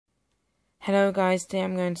Hello guys, today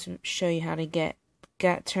I'm going to show you how to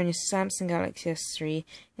turn your Samsung Galaxy S3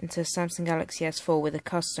 into a Samsung Galaxy S4 with a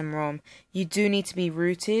custom ROM. You do need to be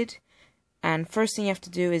rooted, and first thing you have to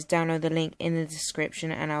do is download the link in the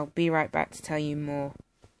description, and I'll be right back to tell you more.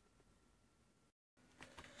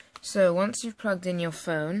 So once you've plugged in your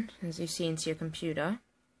phone, as you see, into your computer,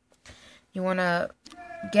 you want to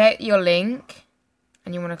get your link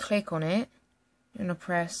and you want to click on it. You're going to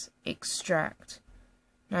press extract.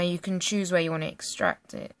 Now you can choose where you want to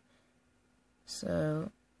extract it.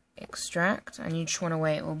 So extract, and you just want to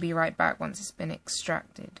wait. It will be right back once it's been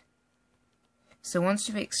extracted. So once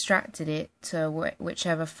you've extracted it to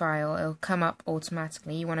whichever file, it'll come up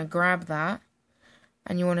automatically. You want to grab that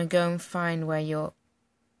and you want to go and find where your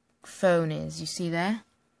phone is. You see there?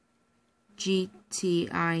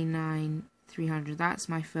 GTI 9300. That's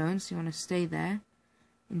my phone, so you want to stay there.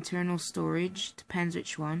 Internal storage, depends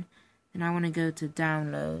which one. And I want to go to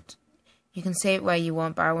download. You can save it where you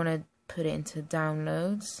want, but I want to put it into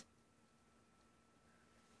downloads.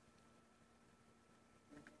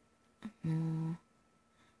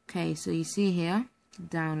 Okay, so you see here,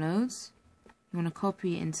 downloads. You want to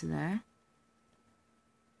copy it into there.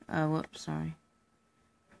 Oh, whoops, sorry.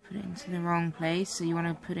 Put it into the wrong place, so you want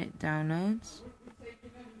to put it downloads.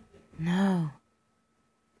 No.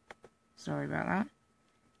 Sorry about that.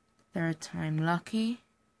 Third time lucky.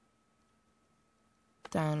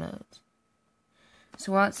 Downloads.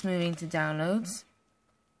 So while it's moving to downloads,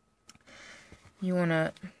 you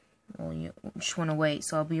just want to wait,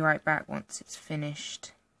 so I'll be right back once it's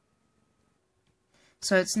finished.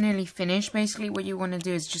 So it's nearly finished. Basically what you want to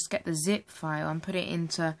do is just get the zip file and put it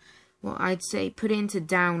into, well, I'd say put it into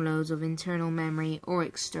downloads of internal memory or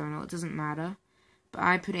external, it doesn't matter, but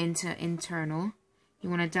I put it into internal. You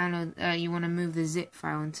want to download, you want to move the zip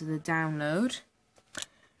file into the download.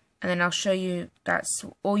 And then I'll show you, that's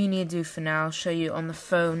all you need to do for now. I'll show you on the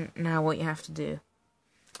phone now what you have to do.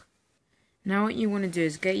 Now what you want to do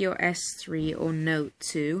is get your S3 or Note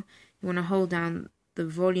 2. You want to hold down the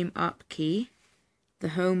volume up key, the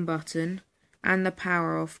home button, and the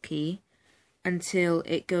power off key until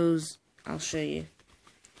it goes, I'll show you.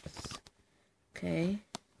 Okay.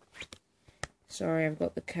 Sorry, I've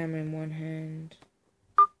got the camera in one hand.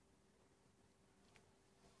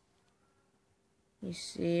 You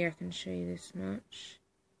see, I can show you this much.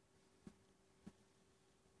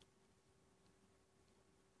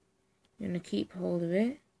 You're going to keep hold of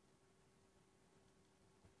it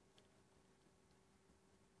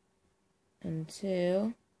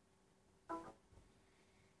until, as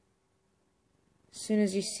soon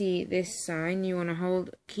as you see this sign, you want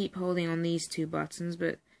to keep holding on these two buttons,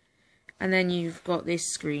 and then you've got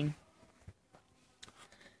this screen.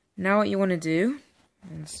 Now what you want to do,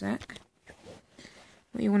 one sec.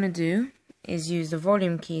 What you want to do is use the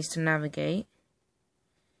volume keys to navigate.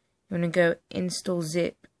 You want to go install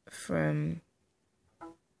zip from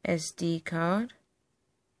SD card.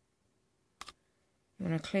 You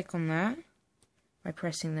want to click on that by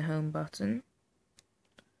pressing the home button.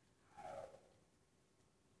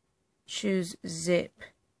 Choose zip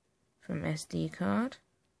from SD card.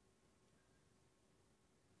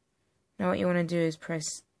 Now what you want to do is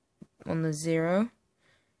press on the 0.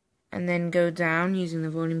 And then go down using the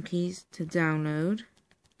volume keys to download.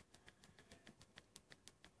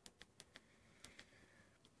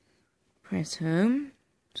 Press home,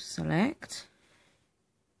 select.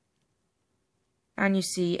 And you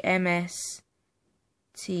see MS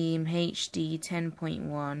Team HD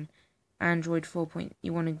 10.1, Android 4.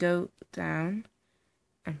 You want to go down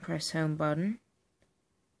and press home button.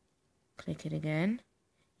 Click it again.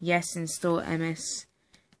 Yes, install MS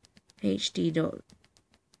HD.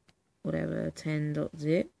 Whatever,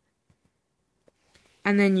 10.zip,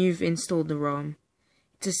 and then you've installed the ROM.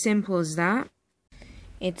 It's as simple as that.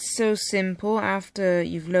 It's so simple. After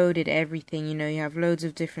you've loaded everything, you have loads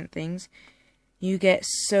of different things, you get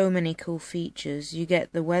so many cool features. You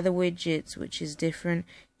get the weather widgets, which is different.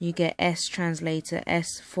 You get S translator,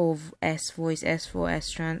 S4 S voice, S4 S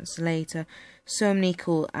translator, so many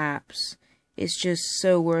cool apps. It's just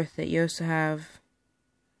so worth it. You also have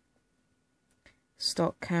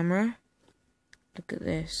stock camera. Look at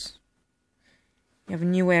this. You have a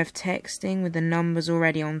new way of texting with the numbers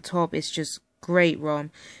already on top. It's just great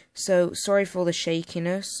ROM. So sorry for the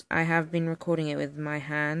shakiness. I have been recording it with my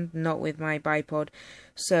hand, not with my bipod.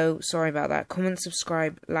 So sorry about that. Comment,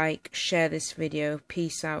 subscribe, like, share this video.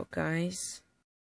 Peace out, guys.